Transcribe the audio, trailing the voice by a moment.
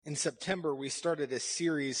In September, we started a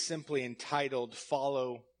series simply entitled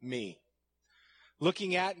Follow Me,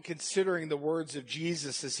 looking at and considering the words of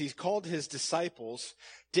Jesus as he called his disciples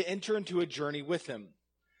to enter into a journey with him,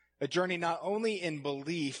 a journey not only in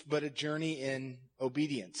belief, but a journey in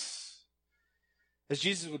obedience. As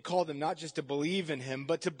Jesus would call them not just to believe in him,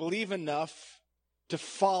 but to believe enough to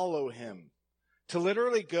follow him, to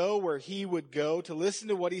literally go where he would go, to listen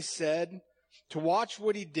to what he said, to watch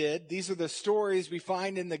what he did. These are the stories we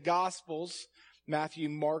find in the Gospels, Matthew,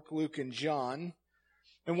 Mark, Luke, and John.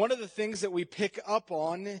 And one of the things that we pick up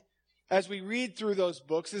on as we read through those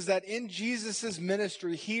books is that in Jesus'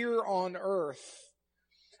 ministry here on earth,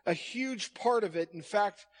 a huge part of it, in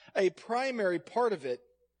fact, a primary part of it,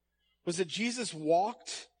 was that Jesus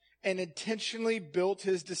walked and intentionally built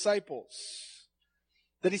his disciples.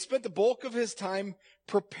 That he spent the bulk of his time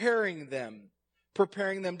preparing them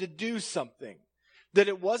to do something. That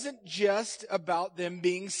it wasn't just about them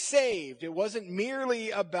being saved. It wasn't merely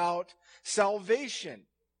about salvation.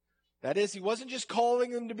 That is, he wasn't just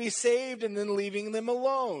calling them to be saved and then leaving them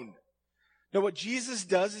alone. No, what Jesus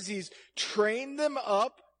does is he's trained them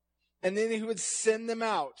up and then he would send them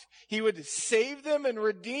out. He would save them and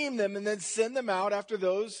redeem them and then send them out after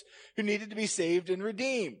those who needed to be saved and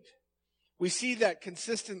redeemed. We see that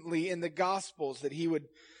consistently in the Gospels, that he would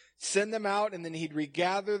send them out and then he'd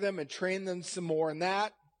regather them and train them some more. And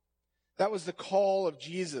that was the call of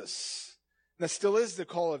Jesus. And that still is the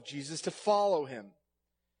call of Jesus, to follow him.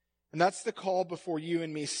 And that's the call before you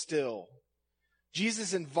and me still.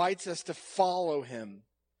 Jesus invites us to follow him.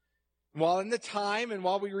 While in the time and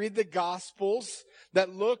while we read the Gospels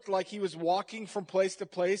that looked like he was walking from place to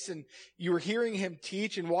place and you were hearing him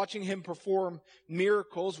teach and watching him perform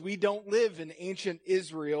miracles, we don't live in ancient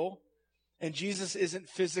Israel, and Jesus isn't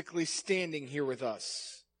physically standing here with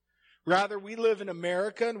us. Rather, we live in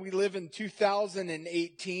America and we live in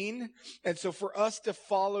 2018, and so for us to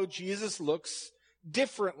follow Jesus looks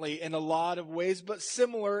differently in a lot of ways, but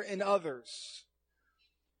similar in others.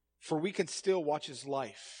 For we can still watch his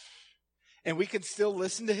life. And we can still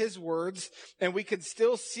listen to his words, and we can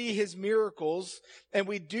still see his miracles, and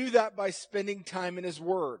we do that by spending time in his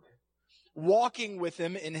word, walking with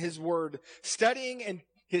him in his word, studying and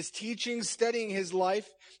his teachings, studying his life,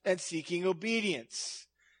 and seeking obedience.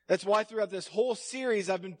 That's why throughout this whole series,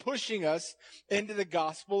 I've been pushing us into the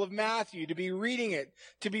Gospel of Matthew, to be reading it,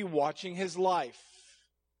 to be watching his life.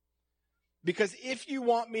 Because if you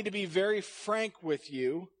want me to be very frank with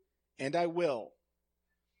you, and I will,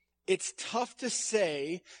 it's tough to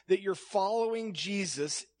say that you're following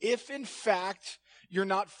Jesus if, in fact, you're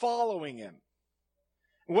not following him.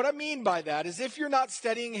 What I mean by that is if you're not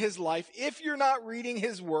studying his life, if you're not reading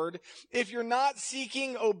his word, if you're not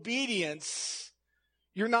seeking obedience,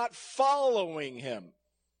 you're not following him.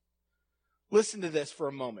 Listen to this for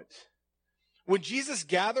a moment. When Jesus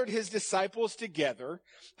gathered his disciples together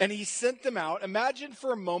and he sent them out, imagine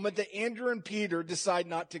for a moment that Andrew and Peter decide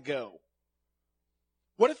not to go.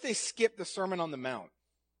 What if they skip the Sermon on the Mount?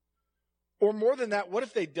 Or more than that, what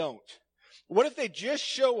if they don't? What if they just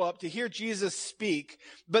show up to hear Jesus speak,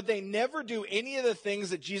 but they never do any of the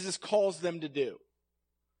things that Jesus calls them to do?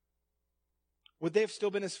 Would they have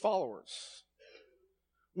still been his followers?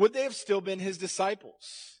 Would they have still been his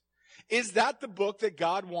disciples? Is that the book that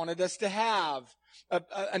God wanted us to have?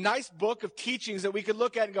 A nice book of teachings that we could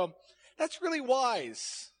look at and go, that's really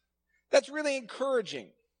wise. That's really encouraging.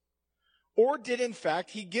 Or did, in fact,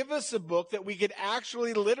 he give us a book that we could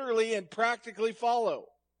actually, literally, and practically follow?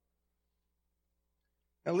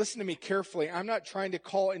 Now listen to me carefully. I'm not trying to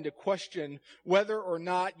call into question whether or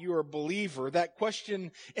not you're a believer. That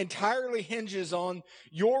question entirely hinges on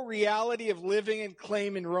your reality of living and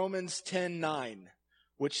claim in Romans 10:9,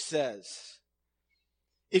 which says,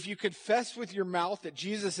 if you confess with your mouth that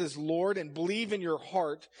Jesus is Lord and believe in your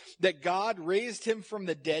heart that God raised him from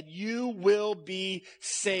the dead, you will be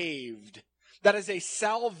saved. That is a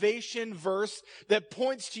salvation verse that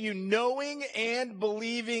points to you knowing and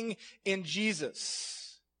believing in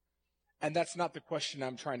Jesus. And that's not the question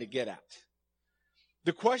I'm trying to get at.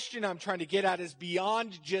 The question I'm trying to get at is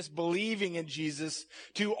beyond just believing in Jesus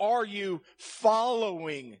to, are you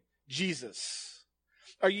following Jesus?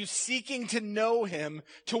 Are you seeking to know him,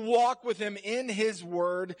 to walk with him in his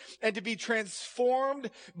word, and to be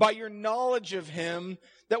transformed by your knowledge of him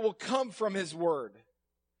that will come from his word?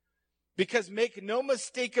 Because make no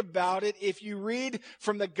mistake about it, if you read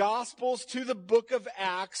from the Gospels to the book of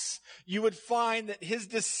Acts, you would find that his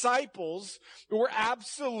disciples were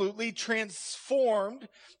absolutely transformed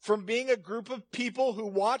from being a group of people who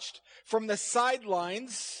watched from the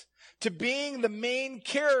sidelines to being the main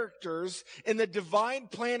characters in the divine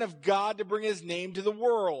plan of God to bring his name to the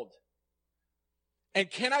world. And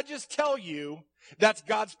can I just tell you, that's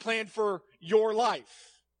God's plan for your life.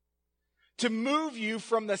 To move you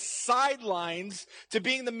from the sidelines to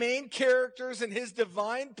being the main characters in his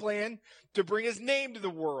divine plan to bring his name to the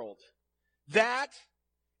world. That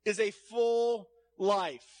is a full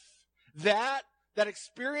life. That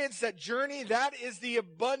experience, that journey, that is the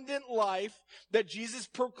abundant life that Jesus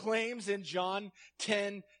proclaims in John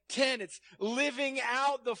 10:10. It's living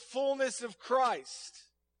out the fullness of Christ.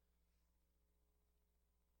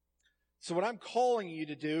 So what I'm calling you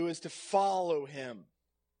to do is to follow him,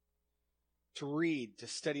 to read, to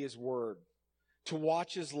study his word, to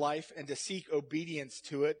watch his life, and to seek obedience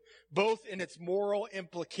to it, both in its moral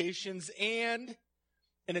implications and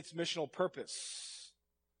in its missional purpose.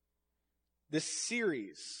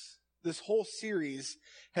 This whole series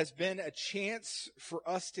has been a chance for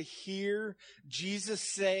us to hear Jesus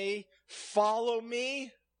say, "Follow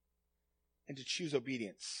me," and to choose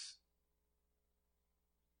obedience.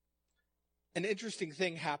 An interesting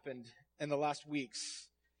thing happened in the last weeks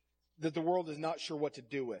that the world is not sure what to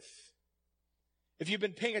do with. If you've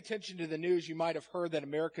been paying attention to the news, you might have heard that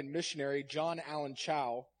American missionary John Allen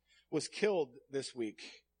Chau was killed this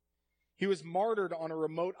week. He was martyred on a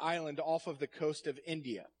remote island off of the coast of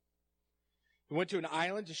India. He went to an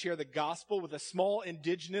island to share the gospel with a small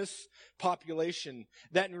indigenous population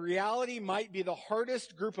that in reality might be the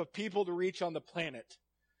hardest group of people to reach on the planet.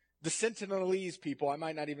 The Sentinelese people, I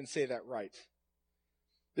might not even say that right.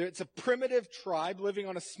 It's a primitive tribe living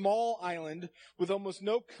on a small island with almost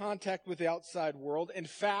no contact with the outside world. In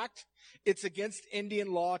fact, it's against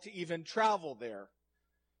Indian law to even travel there.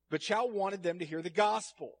 But Chau wanted them to hear the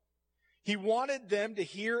gospel. He wanted them to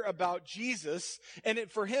hear about Jesus, and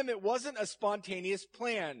for him, it wasn't a spontaneous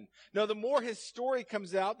plan. Now, the more his story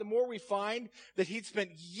comes out, the more we find that he'd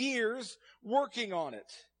spent years working on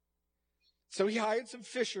it. So he hired some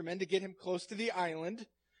fishermen to get him close to the island,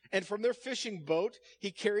 and from their fishing boat,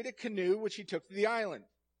 he carried a canoe which he took to the island.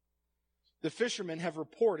 The fishermen have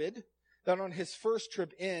reported that on his first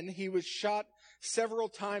trip in, he was shot several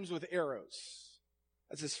times with arrows.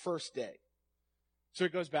 That's his first day. So he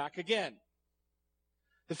goes back again.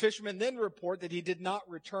 The fishermen then report that he did not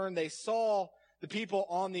return. They saw the people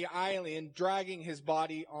on the island dragging his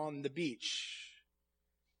body on the beach.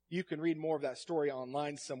 You can read more of that story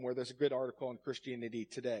online somewhere. There's a good article on Christianity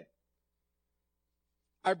Today.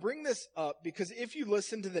 I bring this up because if you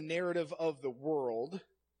listen to the narrative of the world,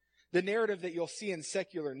 the narrative that you'll see in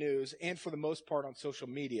secular news and for the most part on social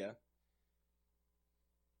media,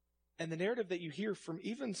 and the narrative that you hear from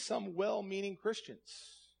even some well-meaning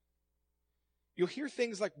Christians, you'll hear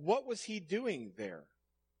things like, what was he doing there?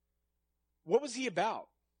 What was he about?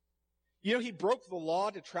 You know, he broke the law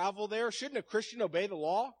to travel there. Shouldn't a Christian obey the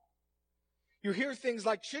law? You hear things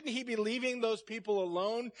like, shouldn't he be leaving those people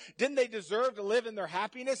alone? Didn't they deserve to live in their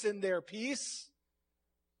happiness and their peace?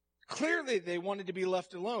 Clearly, they wanted to be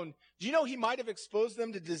left alone. Do you know he might have exposed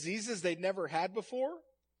them to diseases they'd never had before?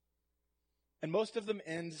 And most of them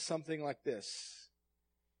end something like this: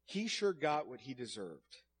 he sure got what he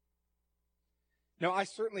deserved. Now, I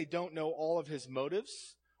certainly don't know all of his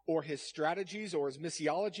motives or his strategies or his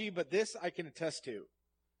missiology, but this I can attest to.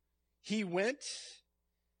 He went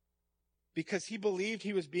because he believed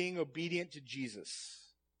he was being obedient to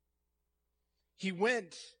Jesus. He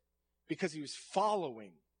went because he was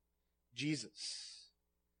following Jesus.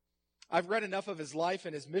 I've read enough of his life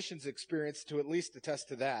and his missions experience to at least attest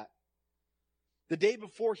to that. The day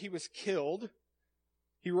before he was killed,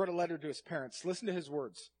 he wrote a letter to his parents. Listen to his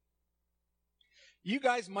words. You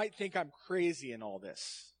guys might think I'm crazy in all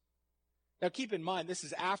this. Now keep in mind, this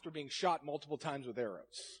is after being shot multiple times with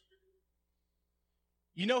arrows.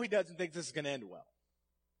 You know he doesn't think this is going to end well.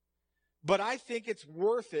 But I think it's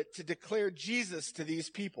worth it to declare Jesus to these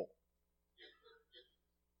people.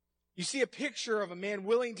 You see a picture of a man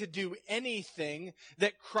willing to do anything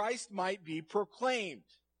that Christ might be proclaimed.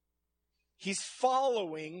 He's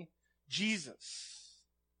following Jesus.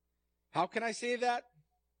 How can I say that?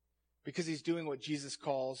 Because he's doing what Jesus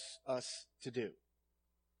calls us to do.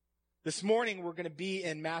 This morning, we're going to be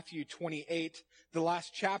in Matthew 28, the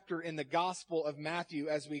last chapter in the Gospel of Matthew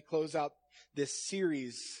as we close out this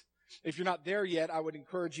series. If you're not there yet, I would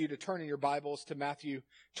encourage you to turn in your Bibles to Matthew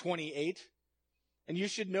 28. And you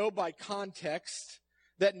should know by context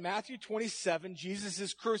that in Matthew 27, Jesus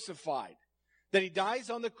is crucified. That he dies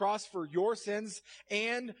on the cross for your sins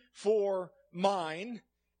and for mine.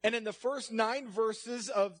 And in the first 9 verses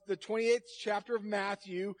of the 28th chapter of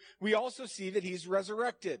Matthew, we also see that he's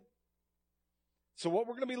resurrected. So what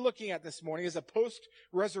we're going to be looking at this morning is a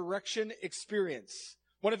post-resurrection experience,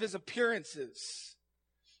 one of his appearances.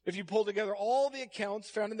 If you pull together all the accounts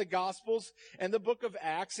found in the Gospels and the book of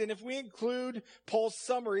Acts, and if we include Paul's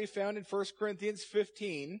summary found in 1 Corinthians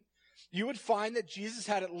 15, you would find that Jesus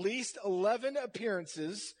had at least 11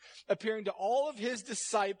 appearances, appearing to all of his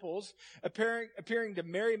disciples, appearing to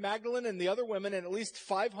Mary Magdalene and the other women, and at least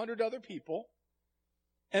 500 other people.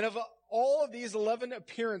 And of all of these 11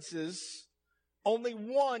 appearances, only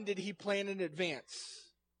one did he plan in advance.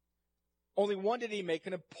 Only one did he make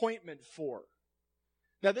an appointment for.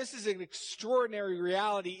 Now, this is an extraordinary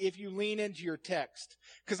reality if you lean into your text,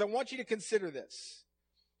 because I want you to consider this.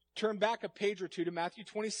 Turn back a page or two to Matthew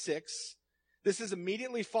 26. This is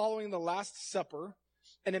immediately following the Last Supper.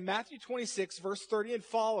 And in Matthew 26, verse 30 and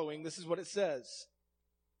following, this is what it says.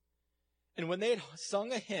 And when they had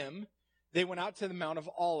sung a hymn, they went out to the Mount of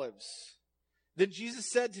Olives. Then Jesus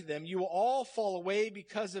said to them, "You will all fall away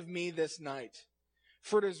because of me this night.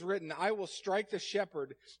 For it is written, I will strike the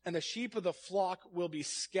shepherd, and the sheep of the flock will be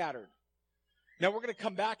scattered." Now we're going to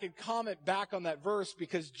come back and comment back on that verse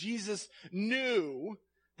because Jesus knew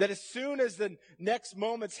that as soon as the next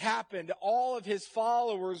moments happened, all of his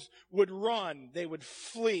followers would run. They would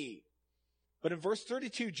flee. But in verse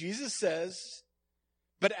 32, Jesus says,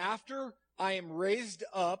 "But after I am raised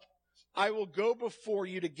up, I will go before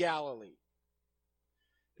you to Galilee."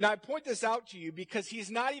 Now, I point this out to you because he's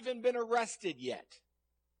not even been arrested yet.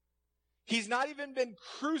 He's not even been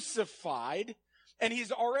crucified, and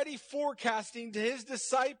he's already forecasting to his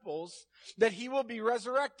disciples that he will be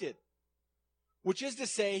resurrected, which is to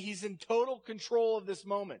say he's in total control of this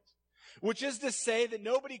moment, which is to say that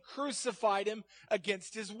nobody crucified him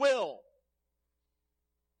against his will.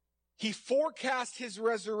 He forecasts his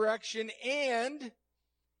resurrection, and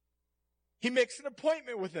he makes an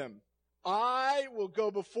appointment with him. "I will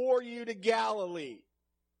go before you to Galilee."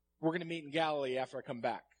 We're going to meet in Galilee after I come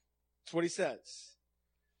back. That's what he says.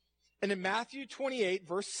 And in Matthew 28,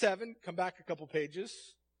 verse 7, come back a couple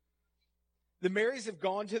pages. The Marys have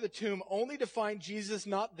gone to the tomb only to find Jesus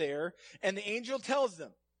not there, and the angel tells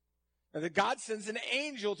them. Now, that God sends an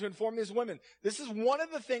angel to inform these women. This is one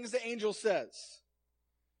of the things the angel says.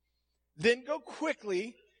 "Then go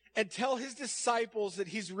quickly and tell his disciples that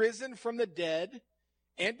he's risen from the dead.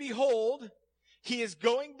 And behold, he is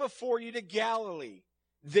going before you to Galilee.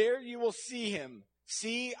 There you will see him.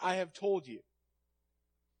 See, I have told you."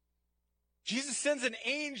 Jesus sends an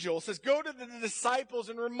angel, says, go to the disciples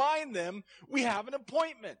and remind them we have an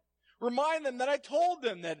appointment. Remind them that I told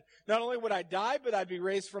them that not only would I die, but I'd be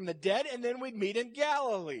raised from the dead, and then we'd meet in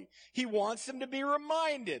Galilee. He wants them to be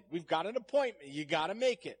reminded. We've got an appointment. You got to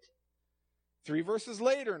make it. 3 verses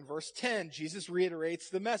later, in verse 10, Jesus reiterates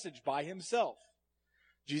the message by himself.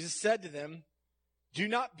 Jesus said to them, "Do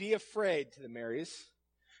not be afraid," to the Marys.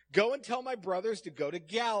 "Go and tell my brothers to go to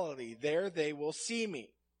Galilee. There they will see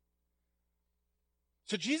me."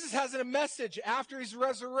 So Jesus has a message after he's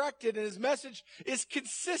resurrected, and his message is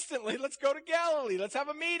consistently, let's go to Galilee. Let's have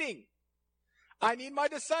a meeting. I need my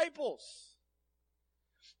disciples.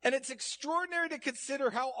 And it's extraordinary to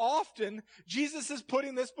consider how often Jesus is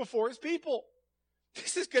putting this before his people.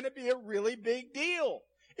 This is going to be a really big deal.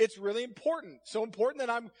 It's really important. So important that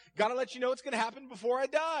I'm got to let you know what's going to happen before I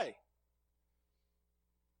die.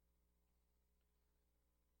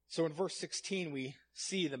 So in verse 16, we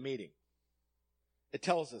see the meeting. It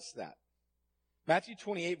tells us that. Matthew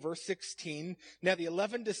 28, verse 16. Now the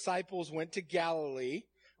 11 disciples went to Galilee.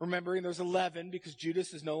 Remembering there's 11 because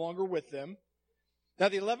Judas is no longer with them. Now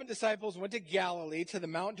the 11 disciples went to Galilee, to the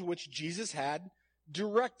mountain to which Jesus had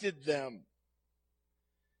directed them.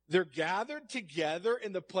 They're gathered together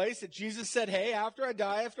in the place that Jesus said, hey, after I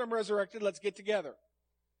die, after I'm resurrected, let's get together.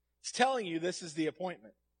 It's telling you this is the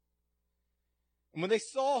appointment. And when they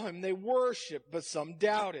saw him, they worshiped, but some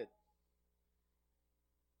doubted.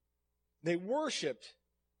 They worshiped,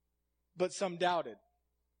 but some doubted.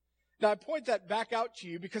 Now, I point that back out to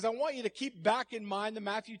you because I want you to keep back in mind the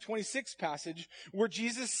Matthew 26 passage where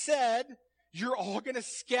Jesus said, you're all going to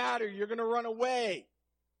scatter. You're going to run away.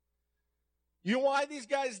 You know why these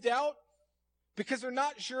guys doubt? Because they're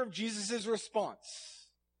not sure of Jesus' response.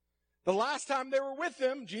 The last time they were with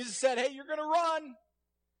him, Jesus said, hey, you're going to run.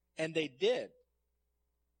 And they did.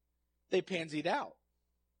 They pansied out.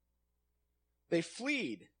 They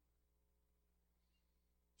fleed.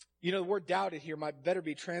 You know, the word doubted here might better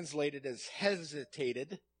be translated as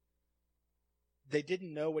hesitated. They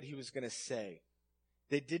didn't know what he was going to say.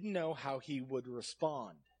 They didn't know how he would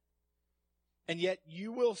respond. And yet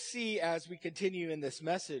you will see as we continue in this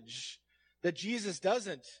message that Jesus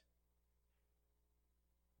doesn't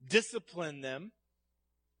discipline them.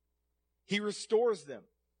 He restores them,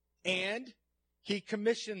 and he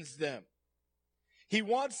commissions them. He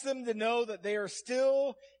wants them to know that they are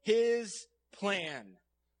still his plan.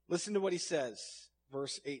 Listen to what he says,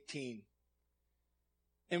 verse 18.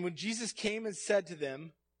 And when Jesus came and said to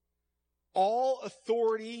them, all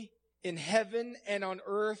authority in heaven and on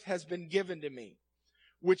earth has been given to me,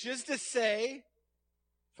 which is to say,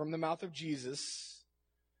 from the mouth of Jesus,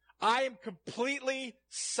 I am completely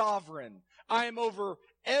sovereign. I am over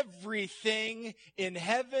everything in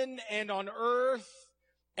heaven and on earth,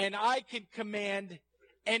 and I can command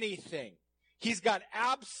anything. He's got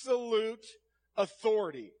absolute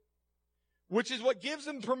authority, which is what gives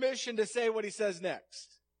him permission to say what he says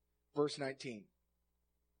next. Verse 19.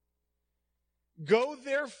 Go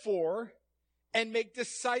therefore and make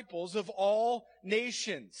disciples of all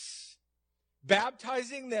nations,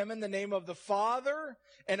 baptizing them in the name of the Father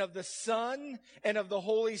and of the Son and of the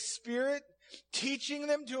Holy Spirit, teaching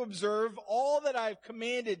them to observe all that I have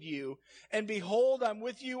commanded you. And behold, I'm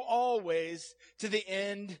with you always to the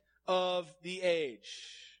end of the age.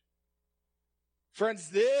 Friends,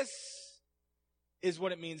 this is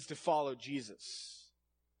what it means to follow Jesus.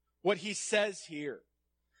 What he says here.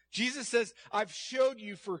 Jesus says, I've showed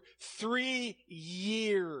you for 3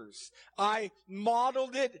 years. I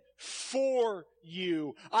modeled it for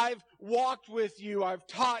you. I've walked with you. I've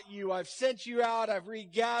taught you. I've sent you out. I've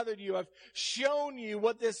regathered you. I've shown you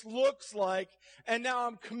what this looks like. And now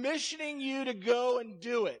I'm commissioning you to go and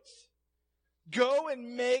do it. Go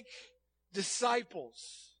and make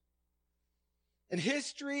disciples. And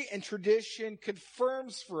history and tradition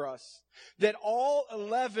confirms for us that all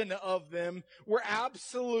 11 of them were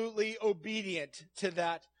absolutely obedient to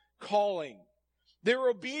that calling. They were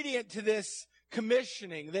obedient to this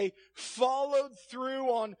commissioning. They followed through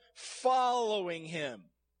on following him.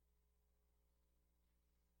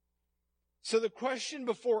 So the question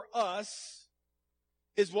before us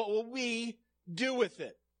is, what will we do with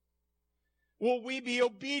it? Will we be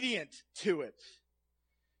obedient to it?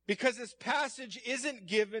 Because this passage isn't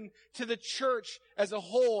given to the church as a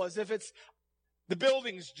whole, as if it's the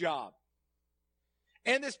building's job.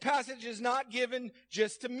 And this passage is not given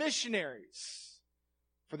just to missionaries,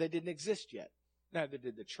 for they didn't exist yet. Neither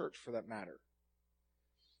did the church, for that matter.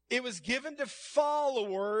 It was given to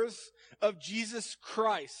followers of Jesus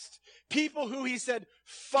Christ. People who he said,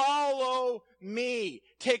 follow me.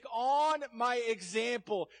 Take on my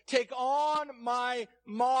example. Take on my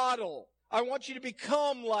model. I want you to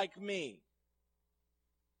become like me.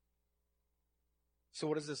 So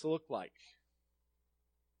what does this look like?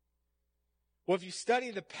 Well, if you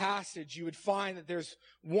study the passage, you would find that there's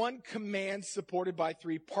one command supported by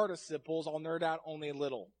 3 participles. I'll nerd out only a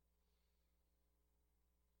little.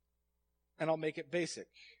 And I'll make it basic.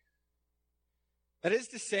 That is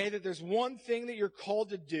to say that there's one thing that you're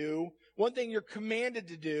called to do, one thing you're commanded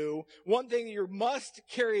to do, one thing that you must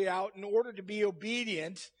carry out in order to be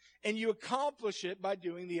obedient, and you accomplish it by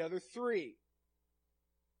doing the other 3.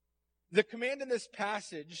 The command in this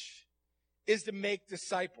passage is to make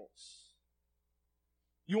disciples.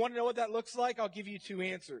 You want to know what that looks like? I'll give you 2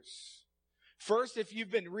 answers. First, if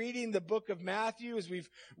you've been reading the book of Matthew as we've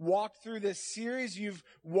walked through this series, you've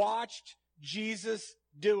watched Jesus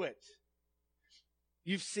do it.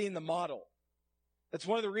 You've seen the model. That's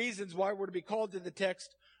one of the reasons why we're to be called to the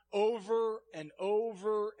text over and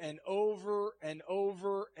over and over and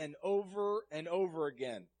over and over and over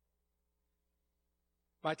again.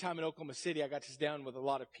 My time in Oklahoma City, I got to sit down with a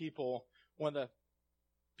lot of people. One of the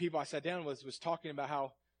people I sat down with was talking about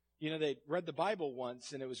how, they read the Bible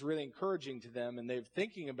once and it was really encouraging to them and they're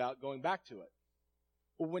thinking about going back to it.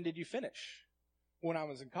 Well, when did you finish? When I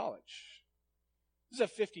was in college. This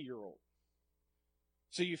is a 50-year-old.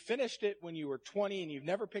 So you finished it when you were 20 and you've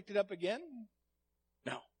never picked it up again?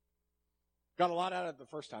 No. Got a lot out of it the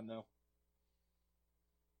first time, though.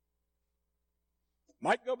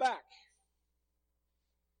 Might go back.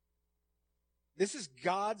 This is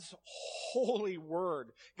God's holy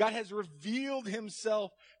word. God has revealed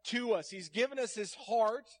himself to us. He's given us his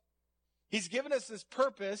heart. He's given us his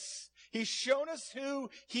purpose. He's shown us who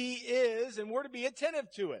he is, and we're to be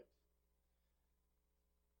attentive to it.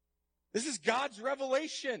 This is God's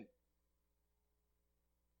revelation.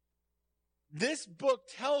 This book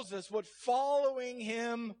tells us what following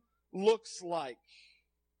him looks like.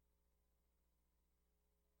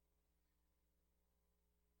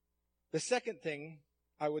 The second thing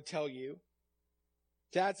I would tell you,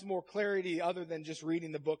 to add some more clarity other than just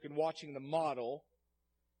reading the book and watching the model,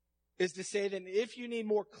 is to say that if you need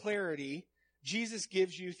more clarity, Jesus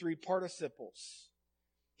gives you 3 participles.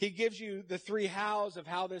 He gives you the 3 hows of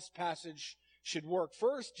how this passage should work.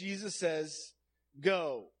 First, Jesus says,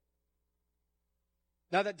 go.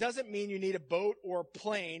 Now, that doesn't mean you need a boat or a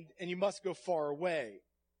plane and you must go far away,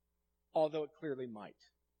 although it clearly might.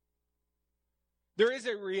 There is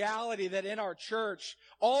a reality that in our church,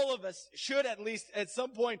 all of us should at least at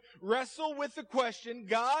some point wrestle with the question,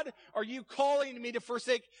 God, are you calling me to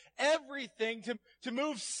forsake everything to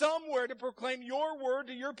move somewhere to proclaim your word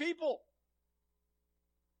to your people?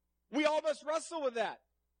 We all must wrestle with that.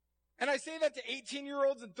 And I say that to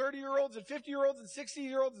 18-year-olds and 30-year-olds and 50-year-olds and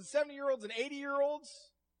 60-year-olds and 70-year-olds and 80-year-olds.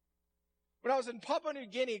 When I was in Papua New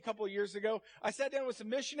Guinea a couple of years ago, I sat down with some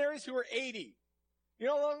missionaries who were 80. You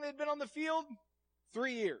know how long they'd been on the field?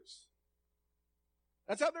 3 years.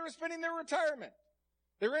 That's how they were spending their retirement.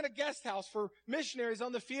 They were in a guest house for missionaries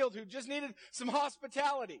on the field who just needed some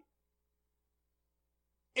hospitality.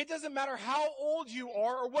 It doesn't matter how old you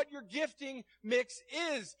are or what your gifting mix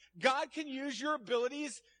is. God can use your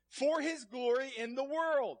abilities for His glory in the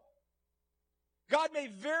world. God may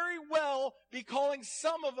very well be calling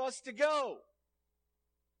some of us to go.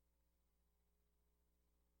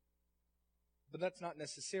 But that's not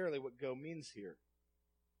necessarily what go means here.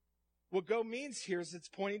 What go means here is it's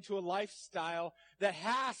pointing to a lifestyle that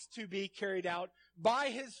has to be carried out by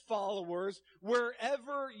His followers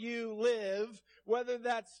wherever you live, whether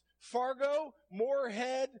that's Fargo,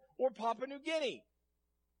 Moorhead, or Papua New Guinea.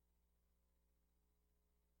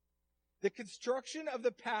 The construction of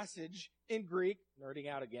the passage in Greek, nerding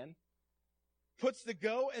out again, puts the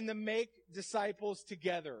go and the make disciples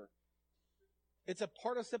together. It's a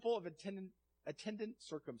participle of attendant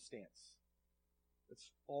circumstance.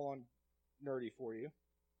 It's all on nerdy for you.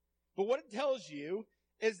 But what it tells you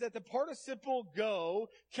is that the participle go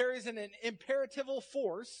carries an imperatival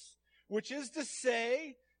force, which is to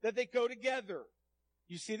say that they go together.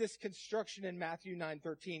 You see this construction in Matthew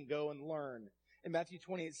 9:13, go and learn. In Matthew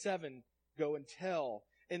 28:7, go and tell.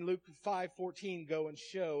 In Luke 5:14, go and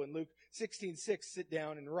show. In Luke 16:6, sit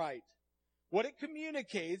down and write. What it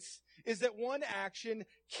communicates is that one action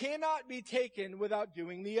cannot be taken without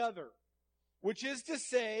doing the other, which is to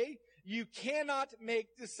say, you cannot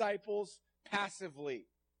make disciples passively.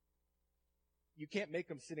 You can't make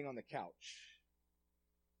them sitting on the couch.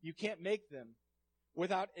 You can't make them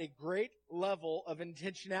without a great level of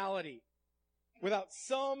intentionality, without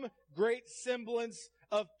some great semblance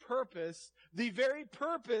of purpose, the very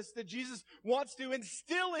purpose that Jesus wants to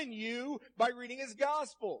instill in you by reading His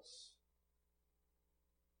Gospels.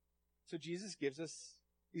 So Jesus gives us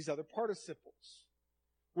these other participles.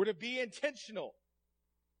 We're to be intentional.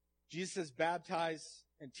 Jesus says, baptize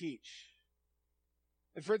and teach.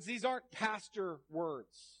 And friends, these aren't pastor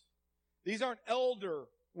words. These aren't elder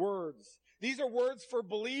words. These are words for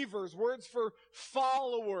believers, words for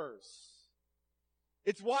followers.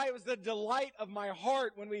 It's why it was the delight of my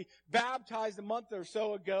heart when we baptized a month or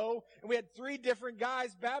so ago, and we had 3 different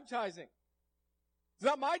guys baptizing. It's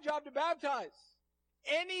not my job to baptize.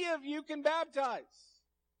 Any of you can baptize.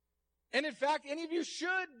 And in fact, any of you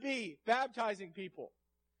should be baptizing people.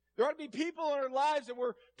 There ought to be people in our lives that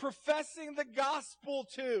we're professing the gospel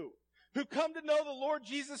to, who come to know the Lord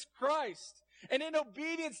Jesus Christ, and in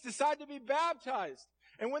obedience decide to be baptized.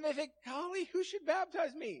 And when they think, golly, who should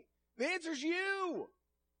baptize me? The answer is you.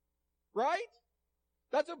 Right?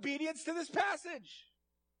 That's obedience to this passage.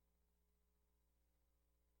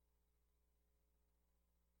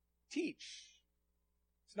 Teach.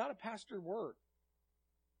 It's not a pastor word.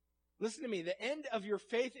 Listen to me. The end of your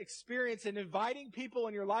faith experience in inviting people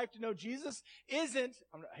in your life to know Jesus isn't,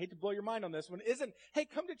 I hate to blow your mind on this one, isn't, hey,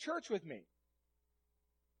 come to church with me.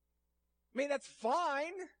 I mean, that's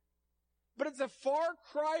fine, but it's a far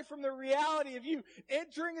cry from the reality of you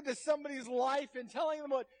entering into somebody's life and telling them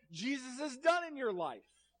what Jesus has done in your life.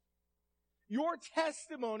 Your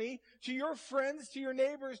testimony to your friends, to your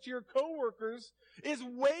neighbors, to your coworkers is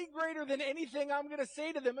way greater than anything I'm going to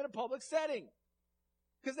say to them in a public setting.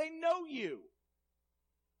 Because they know you.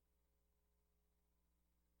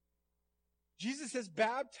 Jesus says,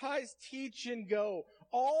 baptize, teach, and go.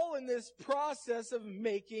 All in this process of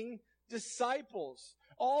making disciples.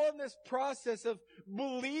 All in this process of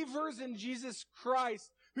believers in Jesus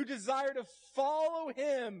Christ who desire to follow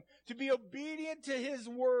Him, to be obedient to His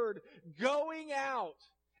word, going out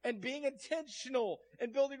and being intentional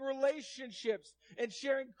and building relationships and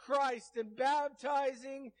sharing Christ and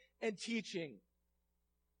baptizing and teaching.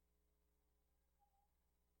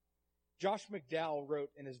 Josh McDowell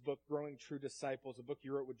wrote in his book, Growing True Disciples, a book he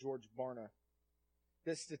wrote with George Barna,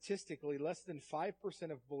 that statistically less than 5%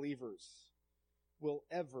 of believers will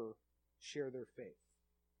ever share their faith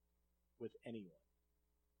with anyone.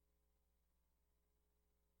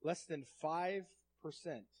 Less than 5%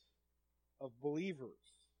 of believers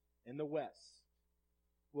in the West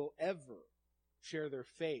will ever share their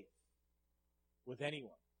faith with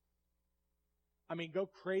anyone. I mean, go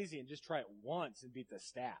crazy and just try it once and beat the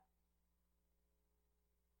stat.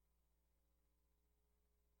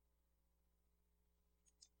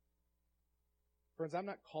 Friends, I'm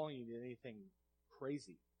not calling you to anything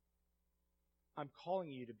crazy. I'm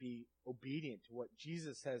calling you to be obedient to what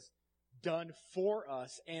Jesus has done for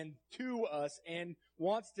us and to us and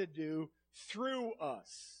wants to do through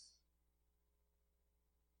us.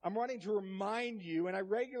 I'm wanting to remind you, and I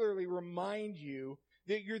regularly remind you,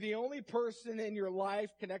 that you're the only person in your life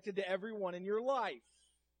connected to everyone in your life.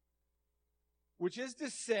 Which is to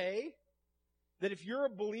say that if you're a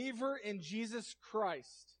believer in Jesus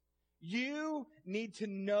Christ, you need to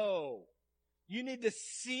know, you need to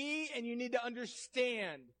see, and you need to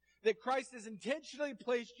understand that Christ has intentionally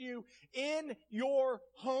placed you in your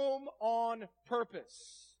home on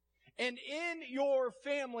purpose and in your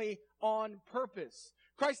family on purpose.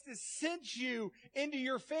 Christ has sent you into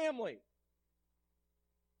your family.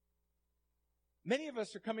 Many of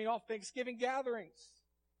us are coming off Thanksgiving gatherings.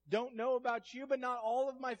 Don't know about you, but not all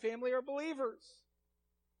of my family are believers.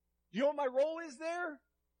 Do you know what my role is there?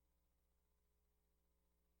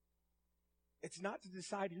 It's not to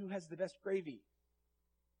decide who has the best gravy.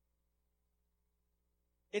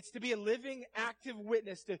 It's to be a living, active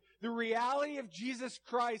witness to the reality of Jesus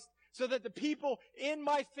Christ so that the people in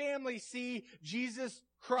my family see Jesus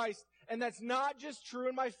Christ. And that's not just true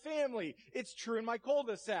in my family. It's true in my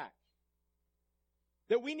cul-de-sac.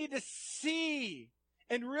 That we need to see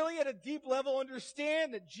and really at a deep level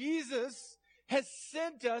understand that Jesus has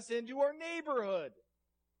sent us into our neighborhood.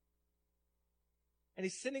 And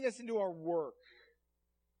He's sending us into our work.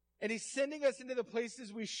 And He's sending us into the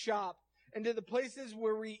places we shop, and to the places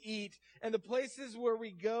where we eat, and the places where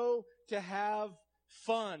we go to have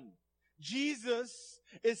fun. Jesus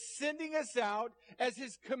is sending us out as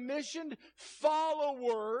His commissioned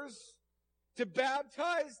followers to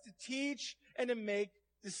baptize, to teach, and to make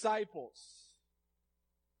disciples.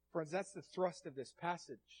 Friends, that's the thrust of this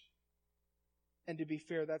passage. And to be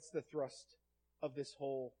fair, that's the thrust of this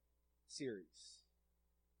whole series.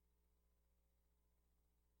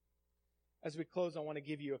 As we close, I want to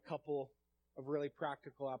give you a couple of really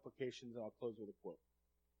practical applications, and I'll close with a quote.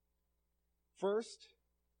 First,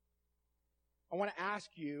 I want to ask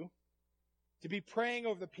you to be praying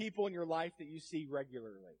over the people in your life that you see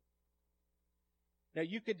regularly. Now,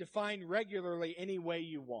 you could define regularly any way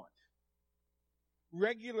you want.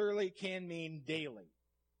 Regularly can mean daily.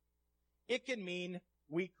 It can mean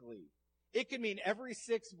weekly. It can mean every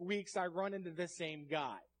 6 weeks I run into the same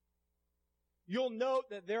guy. You'll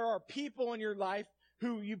note that there are people in your life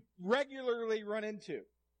who you regularly run into.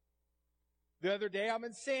 The other day I'm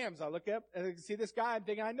in Sam's. I look up and I see this guy. I'm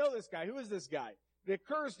thinking, I know this guy. Who is this guy? It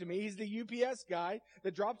occurs to me he's the UPS guy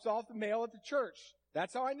that drops off the mail at the church.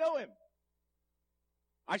 That's how I know him.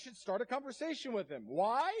 I should start a conversation with him.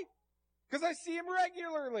 Why? Because I see him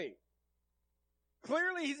regularly.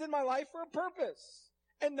 Clearly he's in my life for a purpose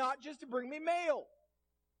and not just to bring me mail.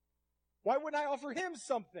 Why wouldn't I offer him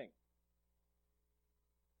something?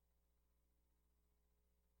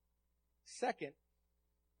 Second,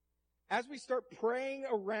 as we start praying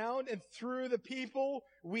around and through the people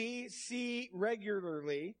we see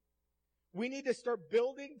regularly, we need to start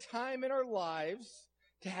building time in our lives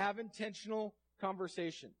to have intentional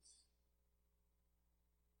conversations.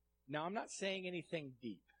 Now, I'm not saying anything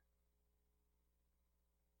deep.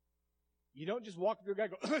 You don't just walk up to a guy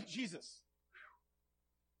and go, Jesus.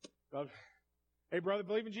 Hey, brother,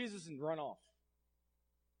 believe in Jesus, and run off.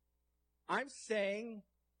 I'm saying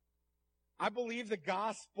I believe the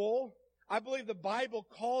gospel, I believe the Bible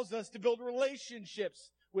calls us to build relationships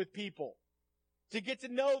with people, to get to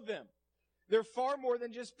know them. They're far more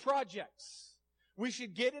than just projects. We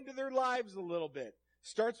should get into their lives a little bit.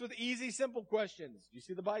 Starts with easy, simple questions. Do you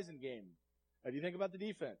see the Bison game? What do you think about the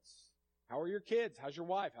defense? How are your kids? How's your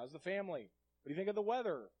wife? How's the family? What do you think of the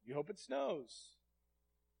weather? You hope it snows?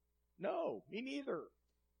 No, me neither.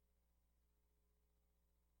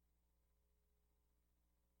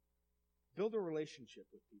 Build a relationship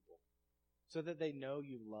with people so that they know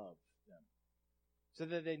you love them, so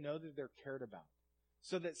that they know that they're cared about,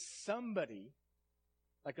 so that somebody,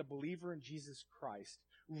 like a believer in Jesus Christ,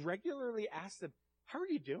 regularly asks them, how are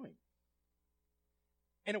you doing?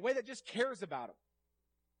 In a way that just cares about them.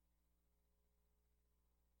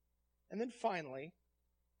 And then finally,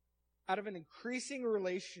 out of an increasing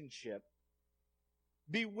relationship,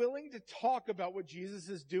 be willing to talk about what Jesus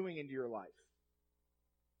is doing into your life.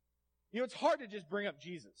 You know, it's hard to just bring up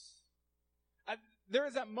Jesus. There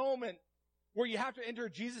is that moment where you have to enter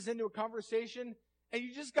Jesus into a conversation, and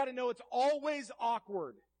you just got to know it's always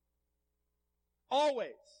awkward.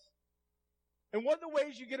 Always. And one of the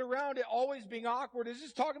ways you get around it always being awkward is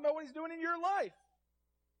just talking about what he's doing in your life.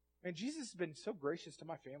 Man, Jesus has been so gracious to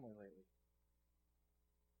my family lately.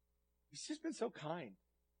 He's just been so kind.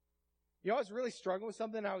 You know, I was really struggling with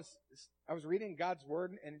something. I was reading God's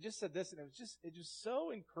word, and it just said this, and it was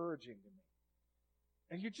so encouraging to me.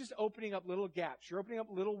 And you're just opening up little gaps. You're opening up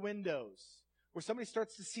little windows where somebody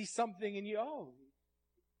starts to see something, and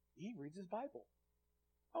he reads his Bible.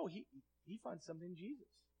 Oh, he finds something in Jesus.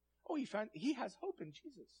 Oh, he has hope in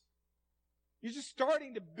Jesus. You're just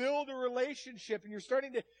starting to build a relationship, and you're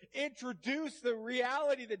starting to introduce the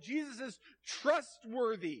reality that Jesus is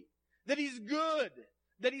trustworthy, that he's good,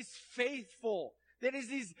 that he's faithful, that he's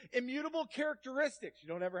these immutable characteristics. You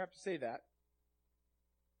don't ever have to say that.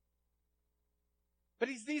 But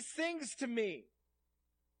he's these things to me.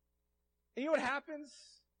 And you know what happens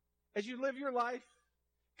as you live your life?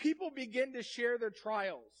 People begin to share their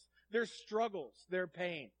trials, their struggles, their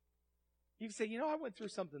pain. You can say, you know, I went through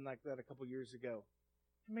something like that a couple years ago.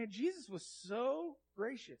 And man, Jesus was so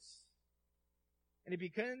gracious. And he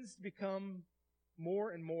begins to become more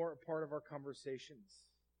and more a part of our conversations.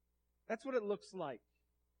 That's what it looks like.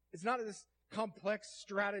 It's not this complex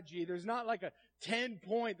strategy. There's not like a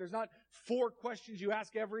 10-point. There's not 4 questions you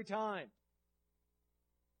ask every time.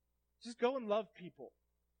 Just go and love people.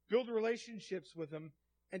 Build relationships with them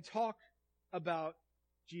and talk about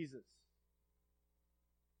Jesus.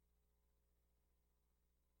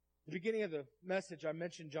 At the beginning of the message, I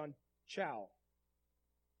mentioned John Chow.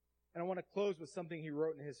 And I want to close with something he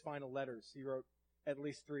wrote in his final letters. He wrote at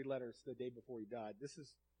least 3 letters the day before he died. This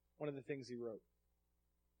is one of the things he wrote.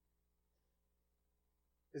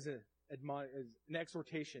 Is an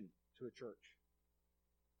exhortation to a church.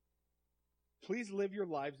 Please live your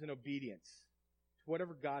lives in obedience to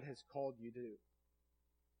whatever God has called you to do.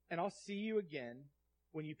 And I'll see you again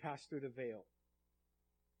when you pass through the veil.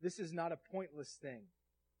 This is not a pointless thing.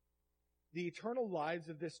 The eternal lives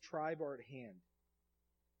of this tribe are at hand.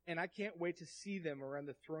 And I can't wait to see them around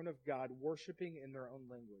the throne of God worshiping in their own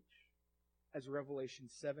language. As Revelation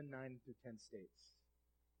 7, 9 through 10 states.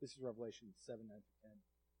 This is Revelation 7, 9 through 10.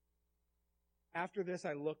 After this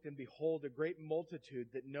I looked, and behold, a great multitude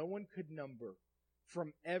that no one could number,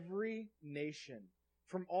 from every nation,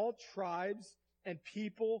 from all tribes and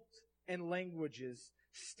peoples and languages,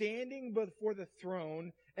 standing before the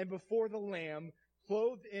throne and before the Lamb,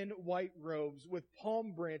 clothed in white robes, with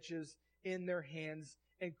palm branches in their hands,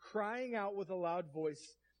 and crying out with a loud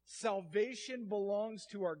voice, "Salvation belongs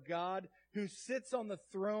to our God who sits on the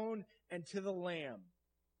throne and to the Lamb."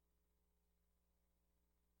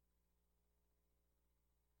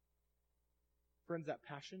 Friends, that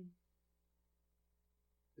passion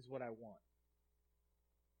is what I want.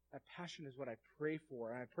 That passion is what I pray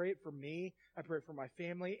for. And I pray it for me, I pray it for my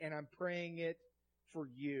family, and I'm praying it for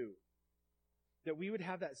you. That we would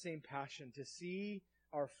have that same passion to see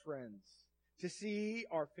our friends, to see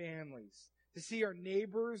our families, to see our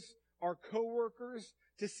neighbors, our coworkers,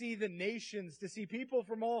 to see the nations, to see people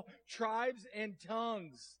from all tribes and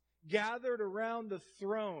tongues gathered around the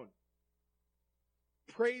throne,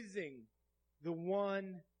 praising the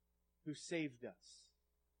one who saved us.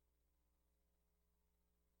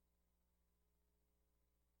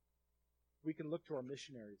 We can look to our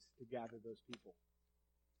missionaries to gather those people.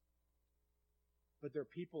 But there are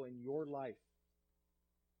people in your life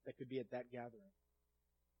that could be at that gathering.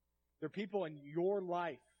 There are people in your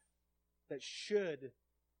life that should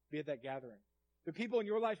be at that gathering. There are people in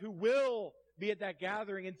your life who will be at that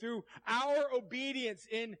gathering. And through our obedience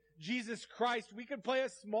in Jesus Christ, we can play a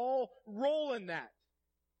small role in that.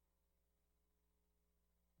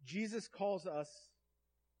 Jesus calls us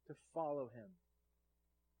to follow him,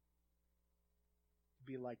 to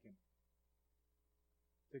be like him,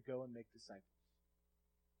 to go and make disciples.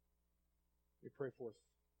 We pray for us.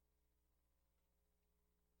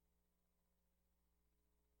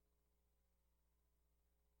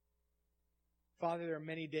 Father, there are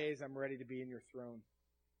many days I'm ready to be in your throne.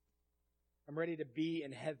 I'm ready to be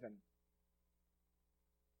in heaven.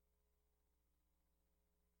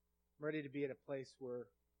 I'm ready to be at a place where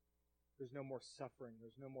there's no more suffering,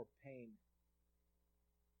 there's no more pain.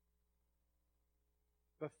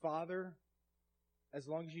 But Father, as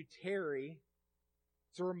long as you tarry,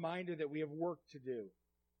 it's a reminder that we have work to do.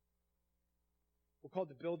 We're called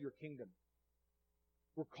to build your kingdom.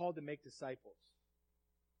 We're called to make disciples.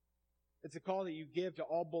 It's a call that you give to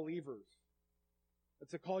all believers.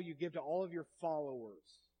 It's a call you give to all of your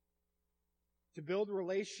followers. To build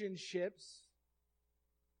relationships.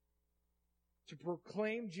 To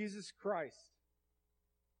proclaim Jesus Christ.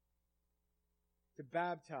 To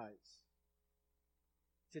baptize.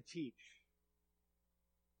 To teach.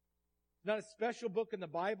 Not a special book in the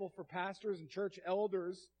Bible for pastors and church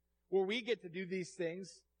elders where we get to do these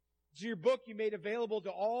things. It's your book you made available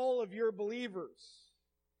to all of your believers.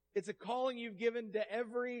 It's a calling you've given to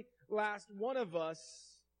every last one of us,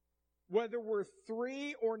 whether we're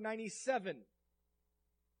 3 or 97.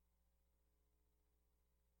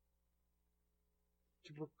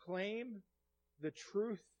 To proclaim the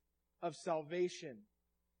truth of salvation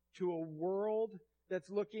to a world that's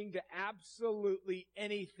looking to absolutely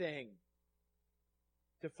anything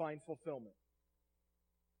to find fulfillment.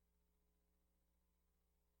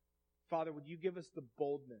 Father, would you give us the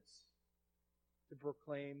boldness to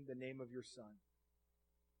proclaim the name of your Son?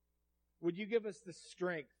 Would you give us the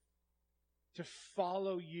strength to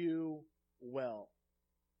follow you well?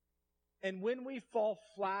 And when we fall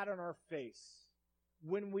flat on our face,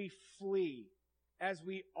 when we flee, as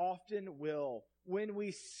we often will, when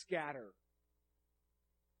we scatter,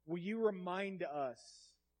 will you remind us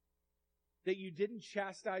that you didn't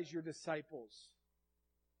chastise your disciples?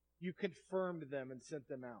 You confirmed them and sent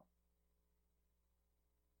them out.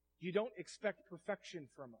 You don't expect perfection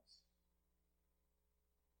from us.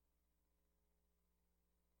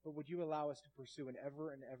 But would you allow us to pursue an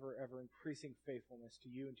ever and ever, ever increasing faithfulness to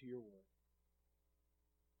you and to your word?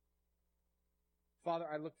 Father,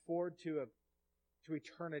 I look forward to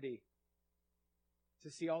eternity,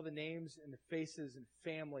 to see all the names and the faces and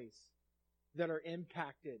families that are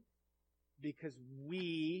impacted because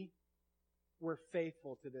we were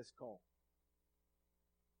faithful to this call.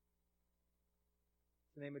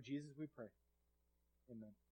 In the name of Jesus we pray. Amen.